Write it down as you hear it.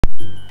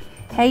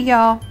Hey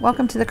y'all,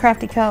 welcome to the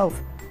Crafty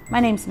Cove. My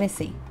name's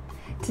Missy.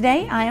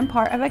 Today I am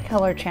part of a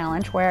color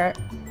challenge where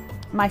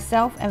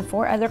myself and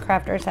 4 other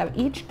crafters have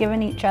each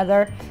given each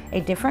other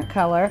a different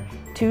color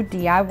to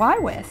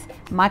DIY with.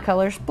 My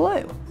color's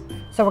blue.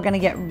 So we're going to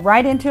get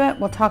right into it.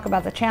 We'll talk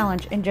about the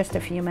challenge in just a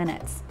few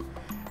minutes.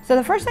 So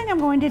the first thing I'm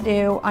going to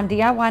do on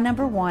DIY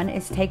number 1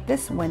 is take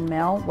this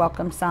windmill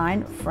welcome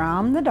sign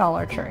from the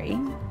Dollar Tree.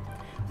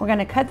 We're going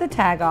to cut the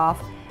tag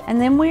off, and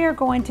then we are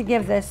going to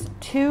give this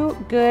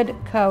 2 good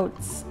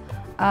coats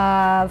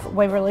of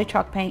Waverly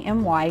chalk paint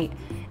in white.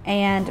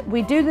 And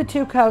we do the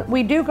 2 coats.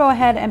 We do go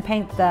ahead and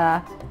paint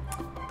the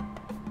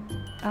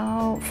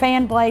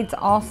fan blades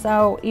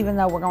also, even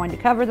though we're going to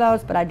cover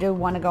those, but I do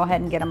want to go ahead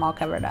and get them all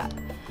covered up.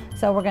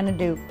 So we're going to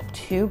do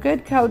 2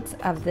 good coats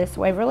of this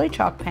Waverly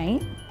chalk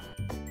paint.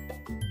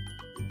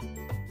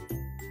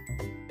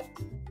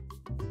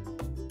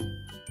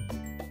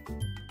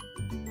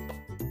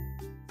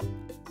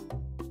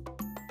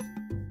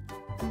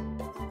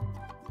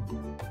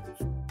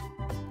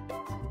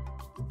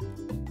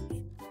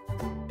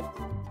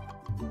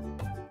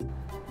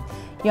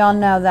 Y'all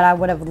know that I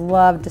would have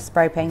loved to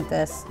spray paint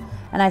this,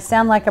 and I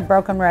sound like a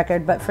broken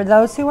record, but for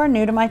those who are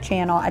new to my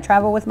channel, I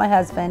travel with my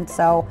husband,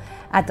 so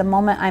at the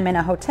moment I'm in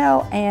a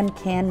hotel and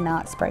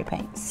cannot spray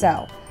paint.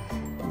 So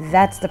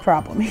that's the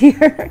problem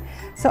here.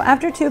 So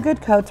after 2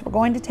 good coats, we're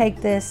going to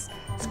take this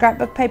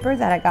scrapbook paper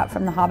that I got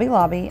from the Hobby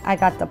Lobby. I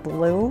got the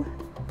blue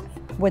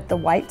with the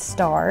white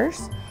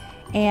stars,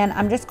 and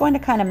I'm just going to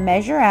kind of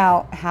measure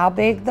out how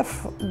big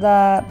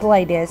the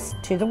blade is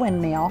to the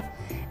windmill.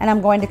 And I'm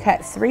going to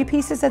cut 3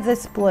 pieces of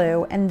this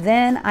blue, and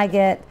then I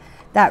get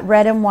that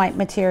red and white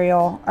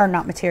material, or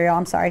not material,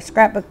 I'm sorry,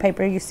 scrapbook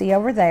paper you see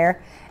over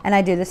there, and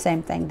I do the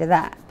same thing to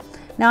that.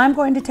 Now I'm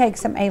going to take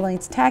some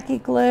Aleene's tacky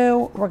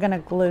glue. We're going to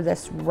glue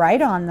this right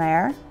on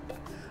there.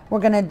 We're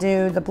going to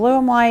do the blue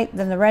and white,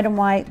 then the red and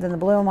white, then the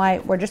blue and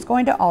white. We're just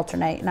going to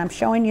alternate, and I'm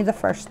showing you the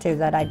first 2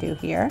 that I do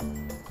here.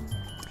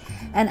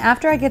 And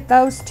after I get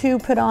those 2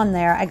 put on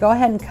there, I go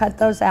ahead and cut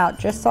those out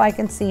just so I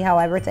can see how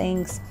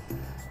everything's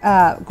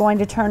going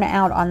to turn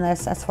out on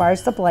this as far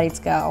as the blades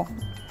go.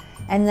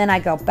 And then I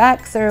go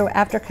back through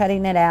after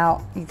cutting it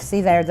out. You can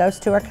see there, those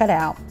 2 are cut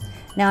out.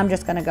 Now I'm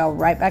just going to go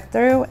right back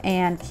through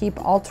and keep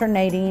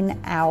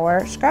alternating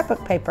our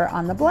scrapbook paper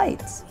on the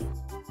blades.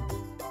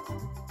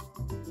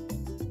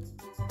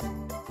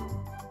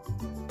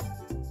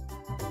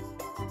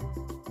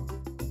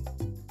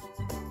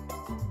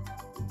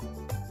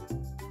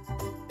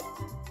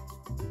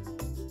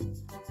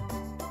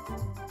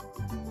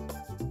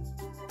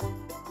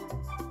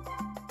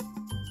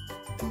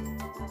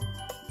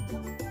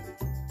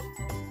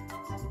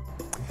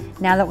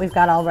 Now that we've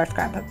got all of our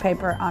scrapbook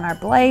paper on our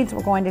blades,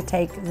 we're going to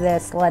take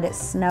this Let It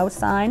Snow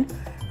sign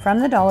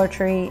from the Dollar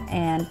Tree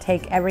and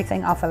take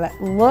everything off of it.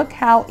 Look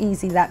how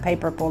easy that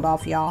paper pulled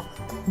off, y'all.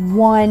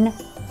 1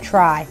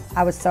 try.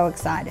 I was so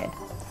excited.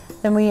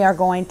 Then we are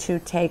going to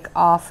take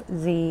off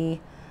the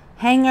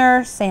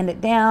hanger, sand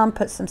it down,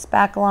 put some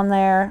spackle on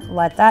there,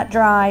 let that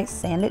dry,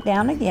 sand it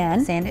down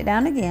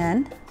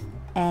again,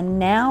 and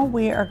now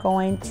we are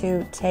going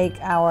to take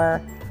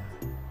our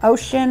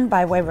Ocean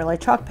by Waverly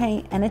chalk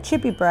paint and a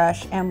chippy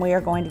brush, and we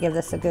are going to give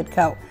this a good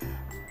coat.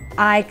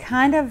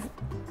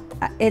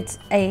 It's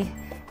a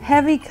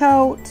heavy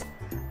coat,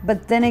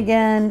 but then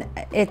again,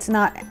 it's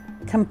not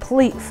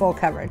complete full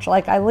coverage.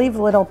 Like, I leave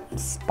little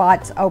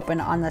spots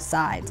open on the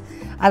sides.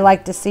 I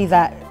like to see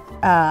that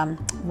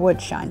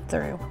wood shine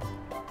through.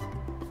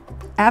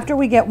 After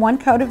we get 1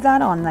 coat of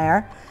that on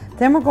there,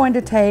 then we're going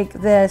to take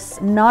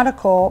this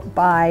Nautical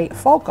by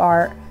Folk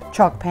Art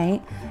chalk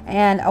paint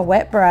and a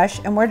wet brush,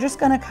 and we're just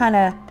going to kind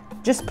of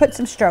just put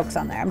some strokes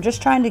on there. I'm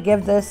just trying to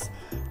give this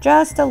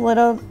just a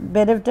little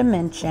bit of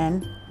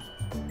dimension,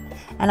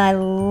 and I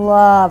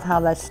love how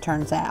this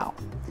turns out.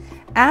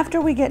 After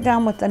we get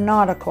done with the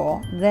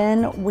Nautical,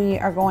 then we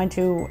are going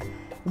to,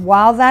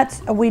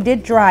 we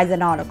did dry the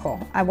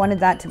Nautical. I wanted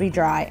that to be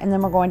dry, and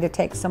then we're going to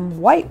take some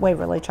white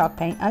Waverly chalk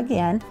paint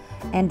again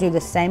and do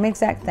the same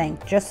exact thing,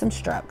 just some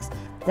strokes.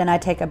 Then I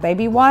take a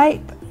baby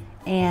wipe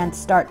and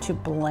start to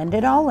blend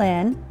it all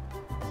in.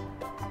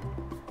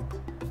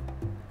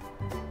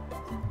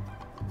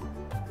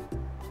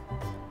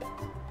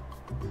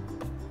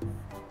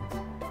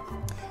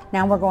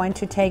 Now we're going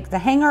to take the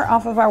hanger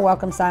off of our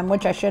welcome sign,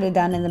 which I should have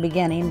done in the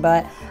beginning,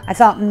 but I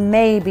thought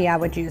maybe I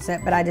would use it,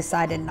 but I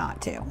decided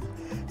not to.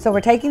 So we're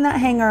taking that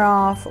hanger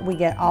off. We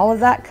get all of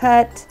that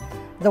cut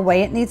the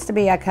way it needs to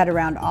be. I cut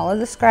around all of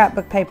the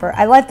scrapbook paper.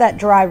 I let that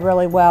dry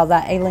really well,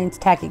 that Aleene's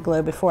tacky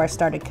glue, before I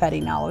started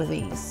cutting all of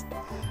these.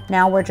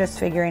 Now we're just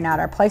figuring out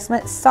our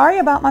placement. Sorry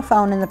about my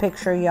phone in the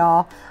picture,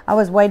 y'all. I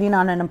was waiting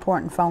on an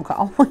important phone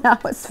call when I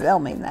was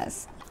filming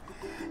this.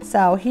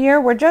 So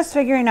here we're just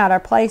figuring out our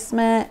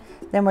placement.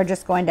 Then we're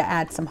just going to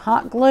add some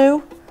hot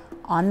glue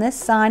on this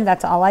sign.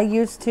 That's all I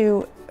used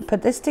to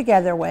put this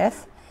together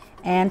with,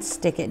 and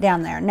stick it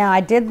down there. Now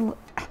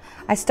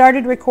I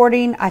started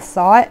recording, I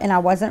thought, and I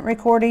wasn't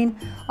recording.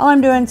 All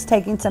I'm doing is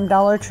taking some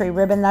Dollar Tree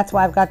ribbon. That's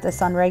why I've got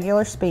this on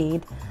regular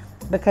speed.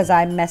 because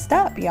I messed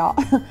up, y'all.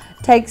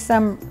 Take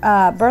some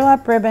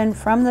burlap ribbon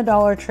from the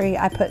Dollar Tree.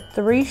 I put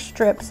 3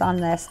 strips on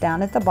this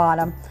down at the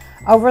bottom,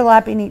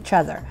 overlapping each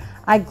other.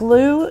 I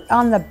glue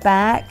on the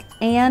back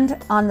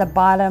and on the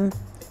bottom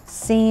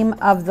seam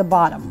of the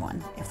bottom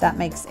one, if that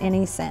makes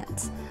any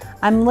sense.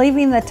 I'm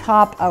leaving the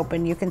top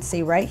open. You can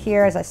see right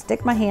here as I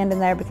stick my hand in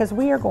there because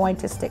we are going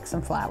to stick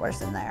some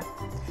flowers in there.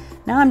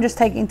 Now I'm just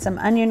taking some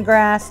onion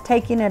grass,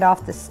 taking it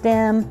off the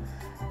stem,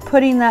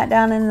 putting that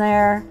down in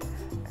there.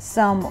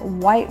 Some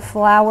white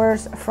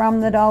flowers from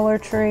the Dollar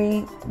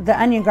Tree. The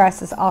onion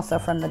grass is also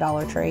from the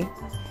Dollar Tree.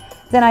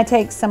 Then I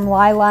take some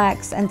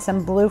lilacs and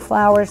some blue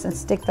flowers and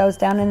stick those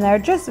down in there,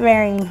 just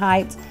varying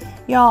heights.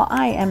 Y'all,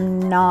 I am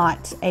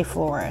not a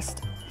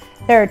florist.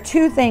 There are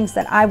 2 things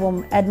that I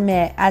will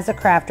admit as a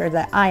crafter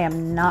that I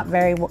am not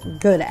very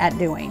good at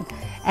doing,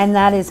 and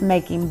that is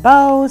making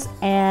bows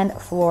and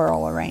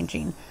floral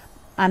arranging.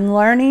 I'm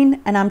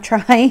learning and I'm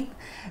trying,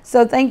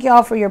 so thank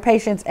y'all for your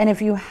patience, and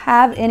if you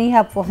have any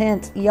helpful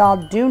hints, y'all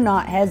do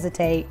not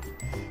hesitate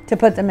to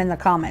put them in the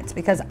comments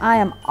because I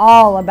am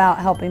all about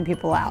helping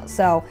people out.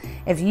 So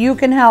if you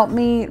can help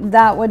me,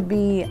 that would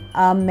be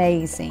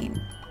amazing.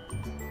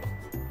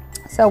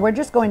 So we're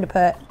just going to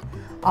put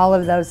all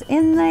of those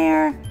in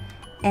there,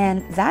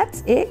 and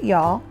that's it,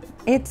 y'all.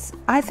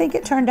 I think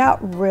it turned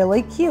out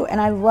really cute,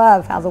 and I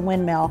love how the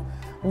windmill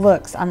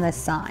looks on this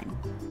sign.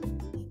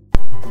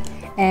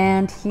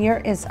 And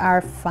here is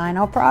our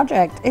final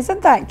project.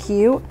 Isn't that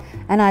cute?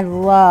 And I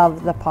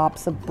love the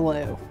pops of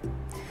blue.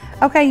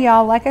 Okay,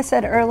 y'all, like I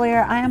said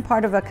earlier, I am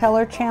part of a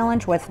color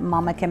challenge with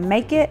Mama Can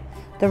Make It,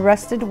 the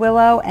Rusted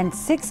Willow, and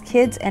 6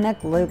 Kids and a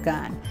Glue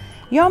Gun.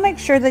 Y'all make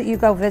sure that you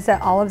go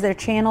visit all of their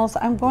channels.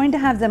 I'm going to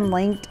have them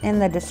linked in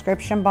the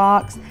description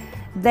box.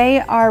 They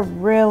are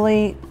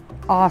really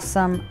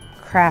awesome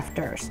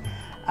crafters.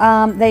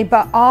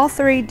 All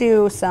 3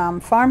 do some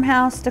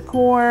farmhouse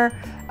decor.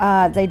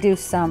 They do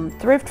some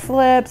thrift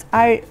flips,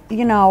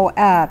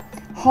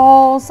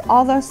 hauls,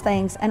 all those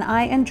things, and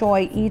I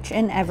enjoy each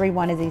and every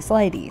one of these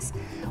ladies.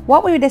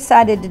 What we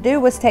decided to do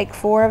was take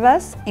 4 of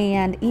us,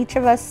 and each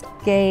of us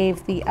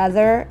gave the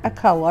other a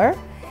color,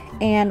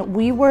 and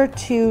we were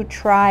to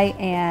try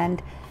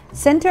and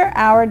center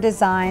our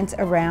designs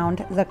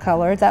around the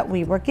color that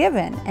we were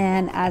given.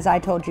 And as I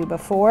told you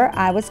before,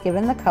 I was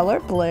given the color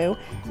blue.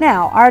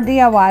 Now, our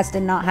DIYs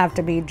did not have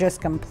to be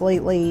just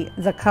completely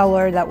the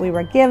color that we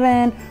were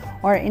given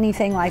or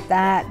anything like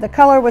that. The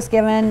color was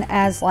given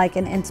as like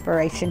an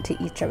inspiration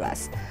to each of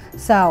us.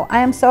 So I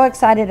am so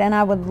excited, and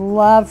I would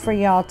love for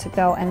y'all to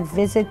go and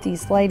visit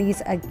these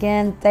ladies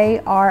again. They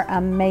are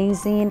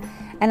amazing,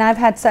 and I've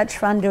had such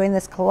fun doing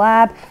this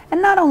collab.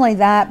 And not only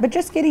that, but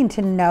just getting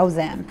to know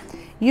them.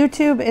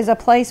 YouTube is a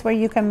place where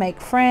you can make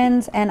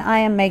friends, and I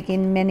am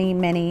making many,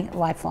 many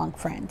lifelong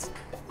friends.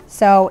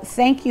 So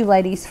thank you,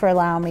 ladies, for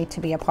allowing me to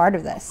be a part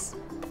of this.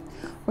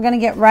 We're going to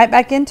get right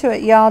back into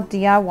it, y'all.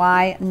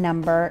 DIY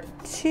number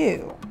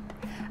 2.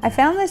 I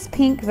found this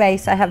pink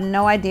vase. I have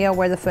no idea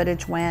where the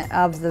footage went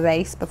of the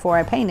vase before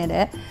I painted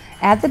it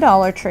at the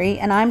Dollar Tree,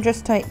 and I'm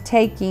just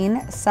taking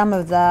some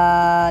of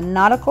the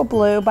Nautical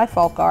Blue by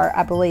Folk Art,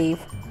 I believe.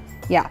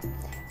 Yeah.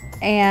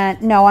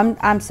 And no,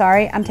 I'm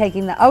sorry. I'm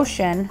taking the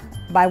Ocean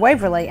by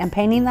Waverly and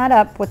painting that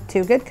up with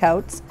 2 good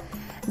coats.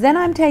 Then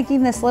I'm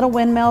taking this little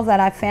windmill that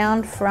I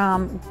found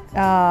from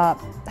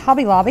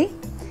Hobby Lobby,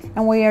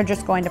 and we are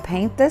just going to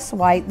paint this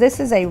white. This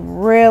is a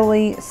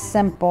really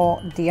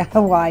simple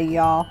DIY,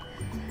 y'all.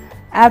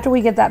 After we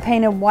get that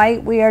painted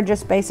white, we are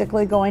just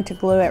basically going to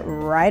glue it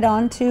right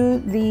onto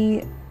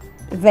the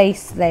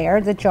vase there,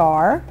 the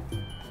jar.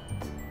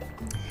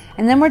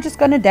 And then we're just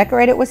going to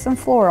decorate it with some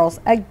florals.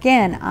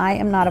 Again, I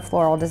am not a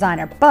floral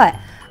designer, but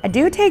I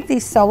do take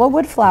these Sola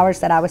wood flowers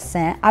that I was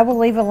sent. I will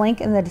leave a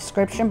link in the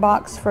description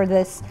box for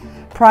this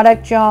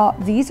product, y'all.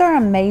 These are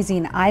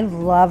amazing. I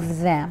love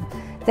them.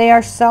 They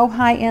are so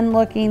high-end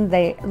looking.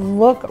 They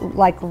look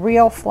like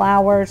real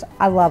flowers.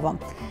 I love them.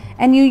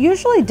 And you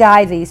usually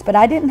dye these, but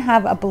I didn't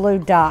have a blue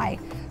dye.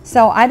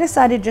 So I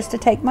decided just to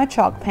take my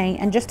chalk paint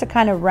and just to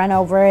kind of run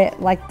over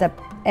it like the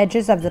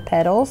edges of the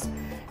petals,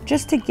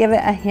 just to give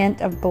it a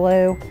hint of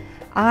blue.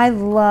 I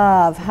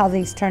love how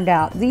these turned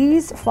out.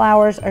 These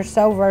flowers are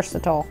so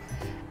versatile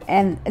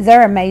and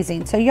they're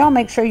amazing. So y'all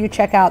make sure you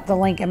check out the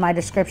link in my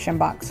description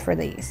box for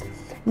these.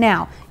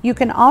 Now, you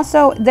can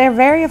also, they're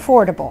very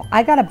affordable.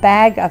 I got a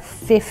bag of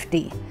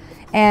 50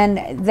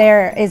 and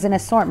there is an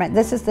assortment.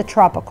 This is the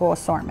tropical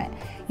assortment.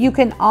 You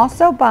can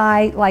also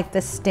buy like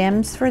the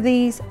stems for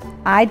these.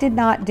 I did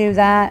not do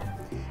that.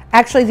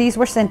 Actually, these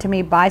were sent to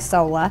me by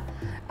Sola.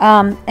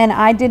 And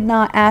I did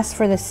not ask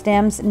for the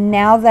stems.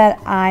 Now that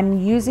I'm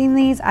using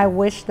these, I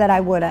wish that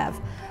I would have.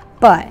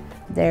 But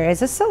there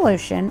is a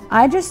solution.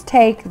 I just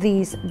take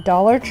these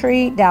Dollar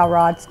Tree dowel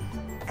rods,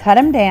 cut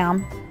them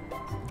down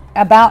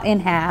about in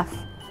half,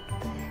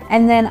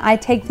 and then I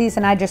take these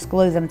and I just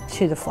glue them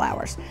to the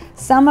flowers.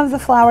 Some of the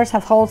flowers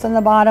have holes in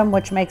the bottom,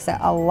 which makes it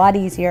a lot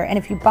easier. And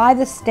if you buy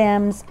the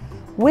stems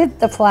with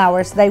the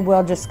flowers, they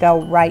will just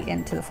go right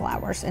into the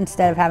flowers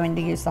instead of having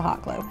to use the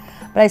hot glue.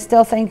 But I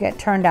still think it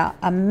turned out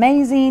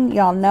amazing.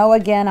 Y'all know,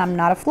 again, I'm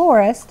not a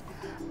florist,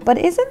 but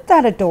isn't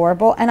that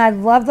adorable? And I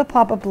love the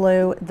pop of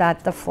blue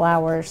that the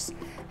flowers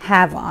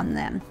have on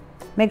them.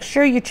 Make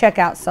sure you check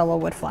out Sola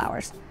Wood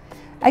Flowers.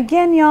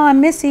 Again, y'all,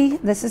 I'm Missy.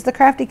 This is the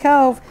Crafty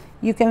Cove.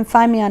 You can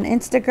find me on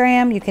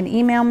Instagram, you can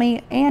email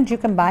me, and you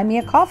can buy me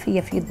a coffee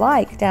if you'd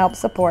like to help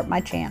support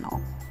my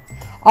channel.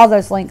 All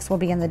those links will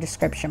be in the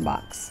description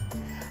box.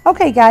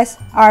 Okay, guys,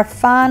 our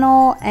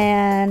final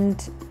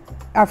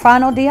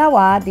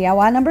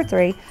DIY number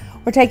 3.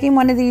 We're taking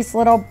one of these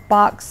little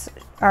box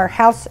or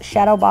house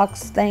shadow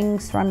box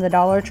things from the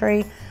Dollar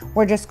Tree.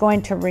 We're just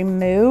going to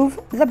remove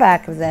the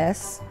back of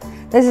this.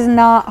 This is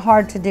not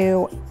hard to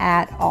do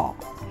at all.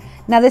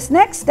 Now this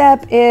next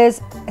step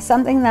is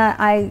something that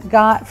I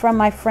got from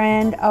my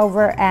friend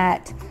over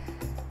at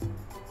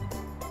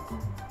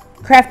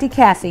Crafty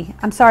Kathy.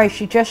 I'm sorry,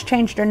 she just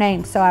changed her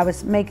name, so I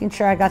was making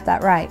sure I got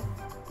that right.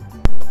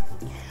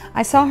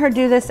 I saw her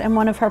do this in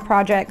one of her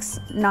projects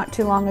not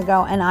too long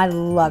ago, and I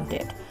loved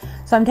it.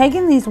 So I'm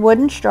taking these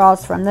wooden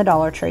straws from the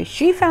Dollar Tree.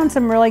 She found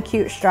some really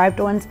cute striped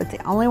ones, but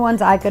the only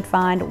ones I could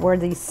find were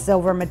these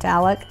silver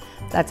metallic.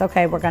 That's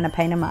okay, we're gonna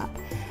paint them up.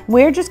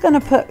 We're just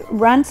gonna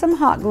run some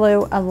hot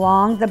glue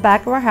along the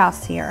back of our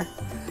house here,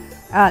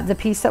 the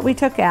piece that we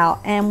took out,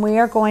 and we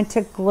are going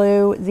to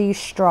glue these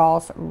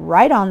straws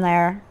right on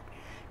there.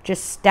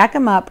 Just stack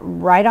them up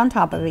right on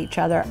top of each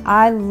other.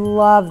 I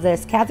love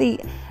this. Kathy,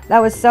 that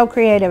was so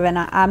creative, and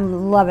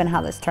I'm loving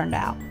how this turned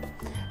out.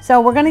 So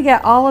we're gonna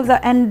get all of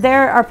the, and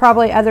there are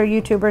probably other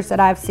YouTubers that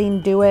I've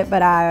seen do it,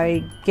 but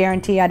I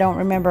guarantee I don't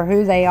remember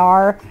who they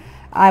are.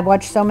 I've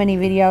watched so many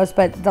videos,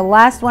 but the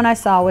last one I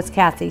saw was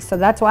Kathy, so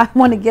that's why I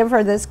want to give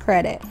her this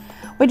credit.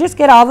 We just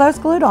get all those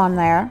glued on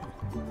there.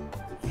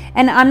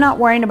 And I'm not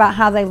worrying about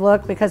how they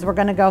look because we're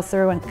gonna go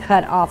through and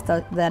cut off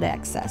that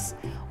excess.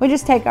 We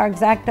just take our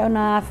X-Acto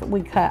knife,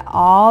 we cut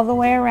all the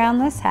way around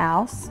this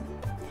house.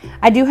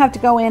 I do have to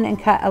go in and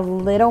cut a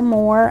little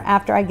more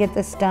after I get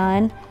this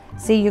done.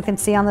 See, you can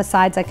see on the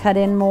sides I cut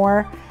in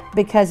more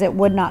because it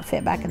would not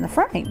fit back in the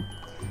frame.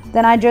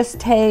 Then I just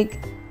take,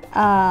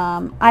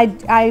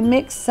 I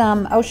mix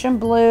some ocean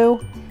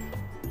blue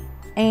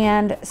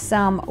and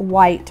some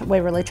white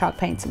Waverly chalk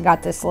paints and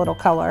got this little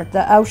color.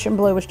 The ocean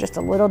blue was just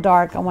a little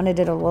dark. I wanted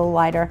it a little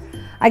lighter.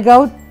 I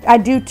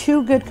do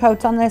 2 good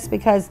coats on this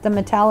because the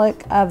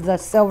metallic of the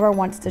silver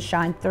wants to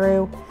shine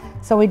through.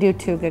 So we do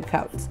 2 good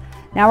coats.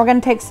 Now we're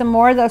going to take some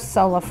more of those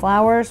Sola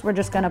flowers. We're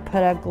just going to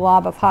put a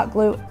glob of hot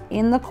glue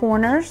in the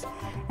corners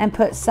and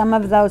put some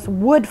of those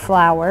wood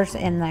flowers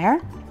in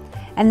there.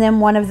 And then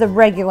one of the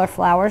regular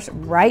flowers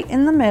right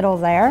in the middle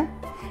there.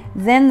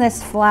 Then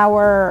this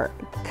flower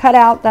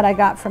cutout that I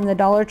got from the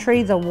Dollar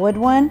Tree, the wood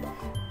one,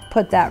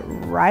 put that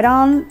right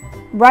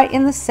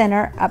in the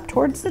center up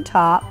towards the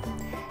top.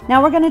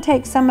 Now we're going to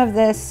take some of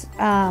this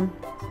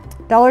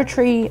Dollar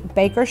Tree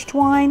baker's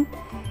twine,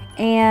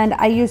 and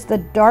I used the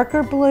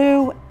darker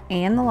blue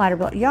and the lighter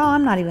blue. Y'all,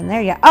 I'm not even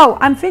there yet. Oh,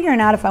 I'm figuring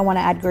out if I want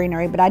to add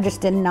greenery, but I just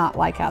did not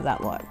like how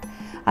that looked.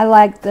 I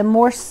like the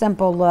more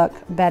simple look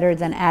better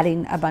than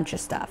adding a bunch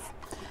of stuff.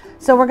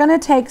 So we're going to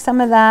take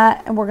some of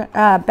that, and we're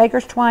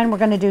baker's twine. We're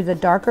going to do the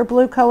darker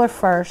blue color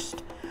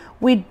first.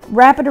 We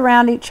wrap it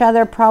around each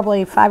other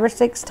probably 5 or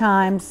 6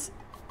 times,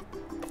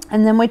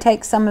 and then we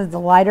take some of the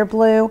lighter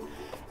blue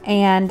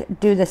and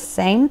do the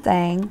same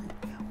thing.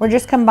 We're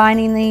just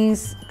combining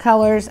these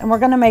colors, and we're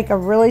going to make a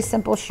really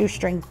simple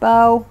shoestring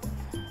bow.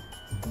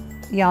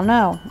 Y'all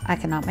know I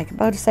cannot make a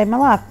bow to save my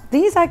life.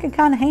 These I could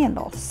kind of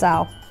handle,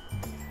 so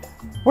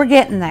we're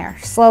getting there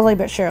slowly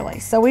but surely.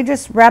 So we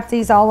just wrap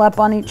these all up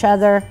on each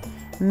other,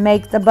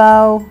 make the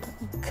bow,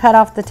 cut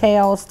off the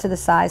tails to the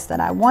size that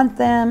I want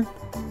them.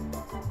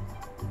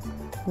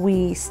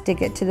 We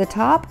stick it to the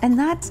top, and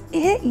that's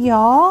it,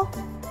 y'all.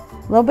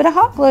 A little bit of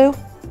hot glue.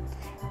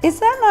 Is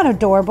that not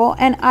adorable?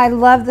 And I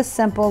love the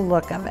simple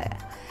look of it.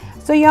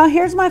 So y'all,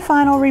 here's my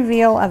final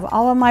reveal of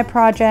all of my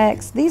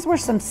projects. These were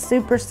some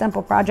super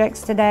simple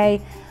projects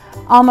today.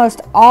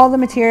 Almost all the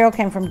material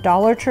came from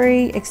Dollar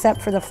Tree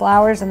except for the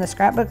flowers and the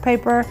scrapbook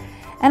paper.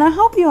 And I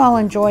hope you all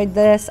enjoyed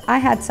this. I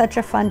had such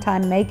a fun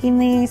time making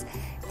these.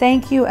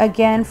 Thank you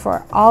again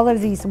for all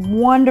of these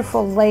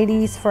wonderful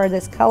ladies for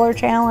this color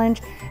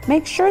challenge.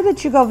 Make sure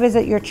that you go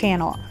visit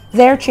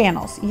their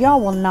channels.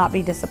 Y'all will not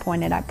be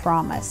disappointed, I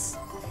promise.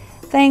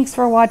 Thanks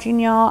for watching,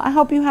 y'all. I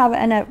hope you have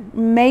an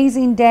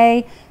amazing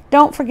day.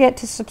 Don't forget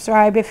to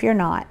subscribe if you're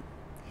not.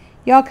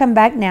 Y'all come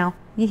back now.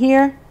 You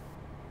hear?